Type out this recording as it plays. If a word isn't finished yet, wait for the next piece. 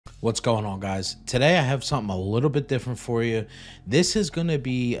What's going on, guys? Today I have something a little bit different for you. This is going to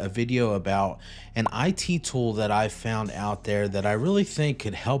be a video about an IT tool that I found out there that I really think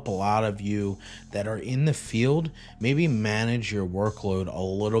could help a lot of you that are in the field maybe manage your workload a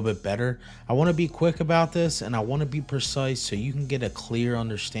little bit better. I want to be quick about this and I want to be precise so you can get a clear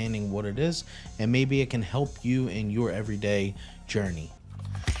understanding what it is, and maybe it can help you in your everyday journey.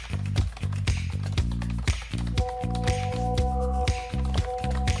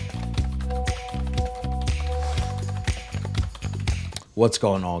 What's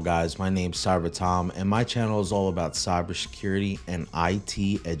going on, guys? My name's CyberTom and my channel is all about cybersecurity and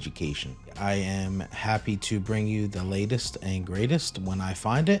IT education. I am happy to bring you the latest and greatest when I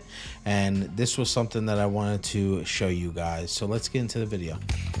find it, and this was something that I wanted to show you guys. So let's get into the video.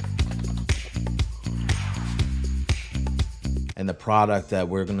 And the product that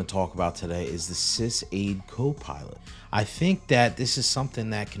we're going to talk about today is the CISA Copilot. I think that this is something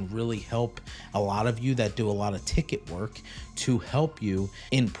that can really help a lot of you that do a lot of ticket work to help you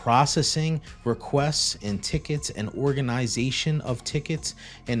in processing requests and tickets and organization of tickets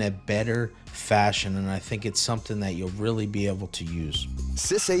in a better fashion. And I think it's something that you'll really be able to use.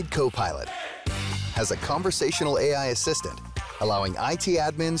 CISA Copilot has a conversational AI assistant, allowing IT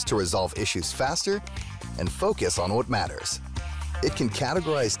admins to resolve issues faster and focus on what matters. It can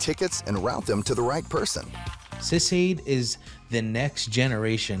categorize tickets and route them to the right person. CISA is the next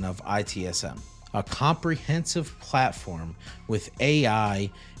generation of ITSM, a comprehensive platform with AI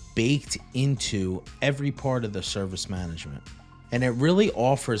baked into every part of the service management. And it really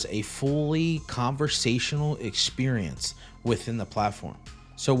offers a fully conversational experience within the platform.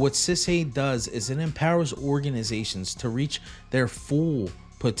 So what CISA does is it empowers organizations to reach their full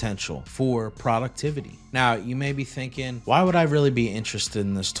potential for productivity. Now, you may be thinking, why would I really be interested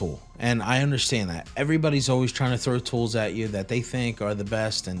in this tool? And I understand that everybody's always trying to throw tools at you that they think are the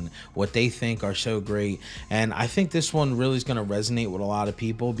best and what they think are so great. And I think this one really is going to resonate with a lot of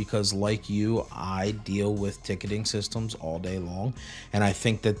people because, like you, I deal with ticketing systems all day long. And I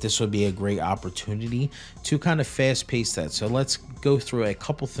think that this would be a great opportunity to kind of fast pace that. So let's go through a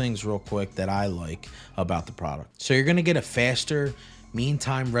couple things real quick that I like about the product. So you're going to get a faster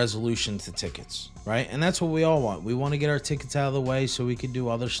meantime resolution to tickets, right? And that's what we all want. We want to get our tickets out of the way so we can do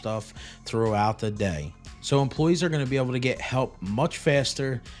other stuff throughout the day. So employees are going to be able to get help much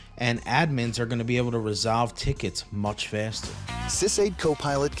faster, and admins are going to be able to resolve tickets much faster. CISA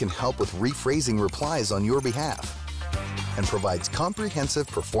Copilot can help with rephrasing replies on your behalf and provides comprehensive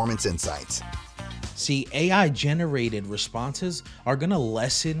performance insights. See, AI-generated responses are going to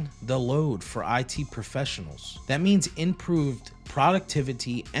lessen the load for IT professionals. That means improved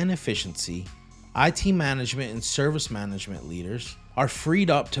productivity and efficiency. IT management and service management leaders are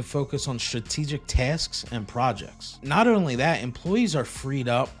freed up to focus on strategic tasks and projects. Not only that, employees are freed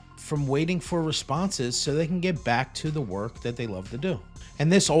up from waiting for responses so they can get back to the work that they love to do.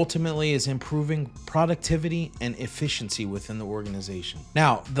 And this ultimately is improving productivity and efficiency within the organization.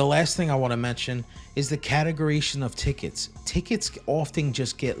 Now, the last thing I want to mention is the categorization of tickets. Tickets often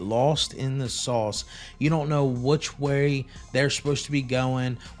just get lost in the sauce. You don't know which way they're supposed to be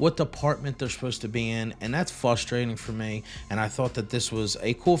going, what department they're supposed to be in, and that's frustrating for me. And I thought that this was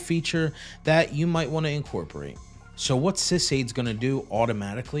a cool feature that you might want to incorporate. So what CISA is going to do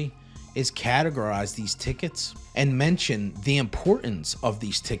automatically is categorize these tickets and mention the importance of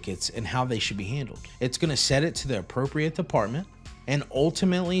these tickets and how they should be handled. It's going to set it to the appropriate department and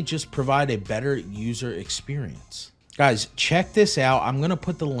ultimately just provide a better user experience. Guys, check this out. I'm going to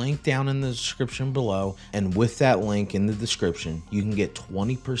put the link down in the description below, and with that link in the description, you can get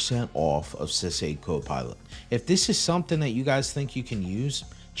 20% off of CISA Copilot. If this is something that you guys think you can use,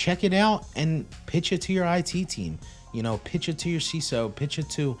 check it out and pitch it to your IT team. You know, pitch it to your CISO, pitch it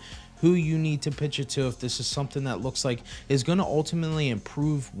to who you need to pitch it to if this is something that looks like is going to ultimately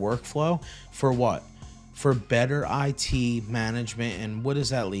improve workflow for what? For better IT management. And what does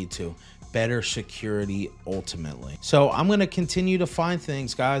that lead to? Better security ultimately. So I'm going to continue to find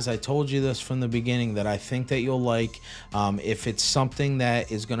things, guys. I told you this from the beginning that I think that you'll like. If it's something that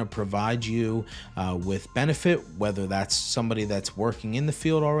is going to provide you with benefit, whether that's somebody that's working in the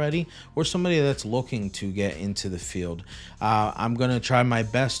field already or somebody that's looking to get into the field, I'm going to try my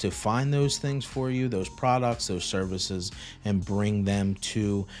best to find those things for you, those products, those services, and bring them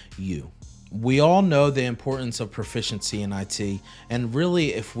to you. We all know the importance of proficiency in IT, and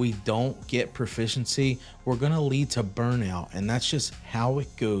really if we don't get proficiency, we're going to lead to burnout, and that's just how it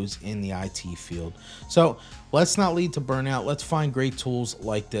goes in the IT field. So let's not lead to burnout. Let's find great tools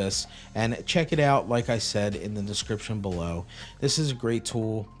like this and check it out, like I said, in the description below. This is a great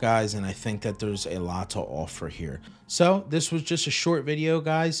tool, guys, and I think that there's a lot to offer here. So this was just a short video,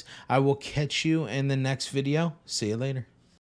 guys. I will catch you in the next video. See you later.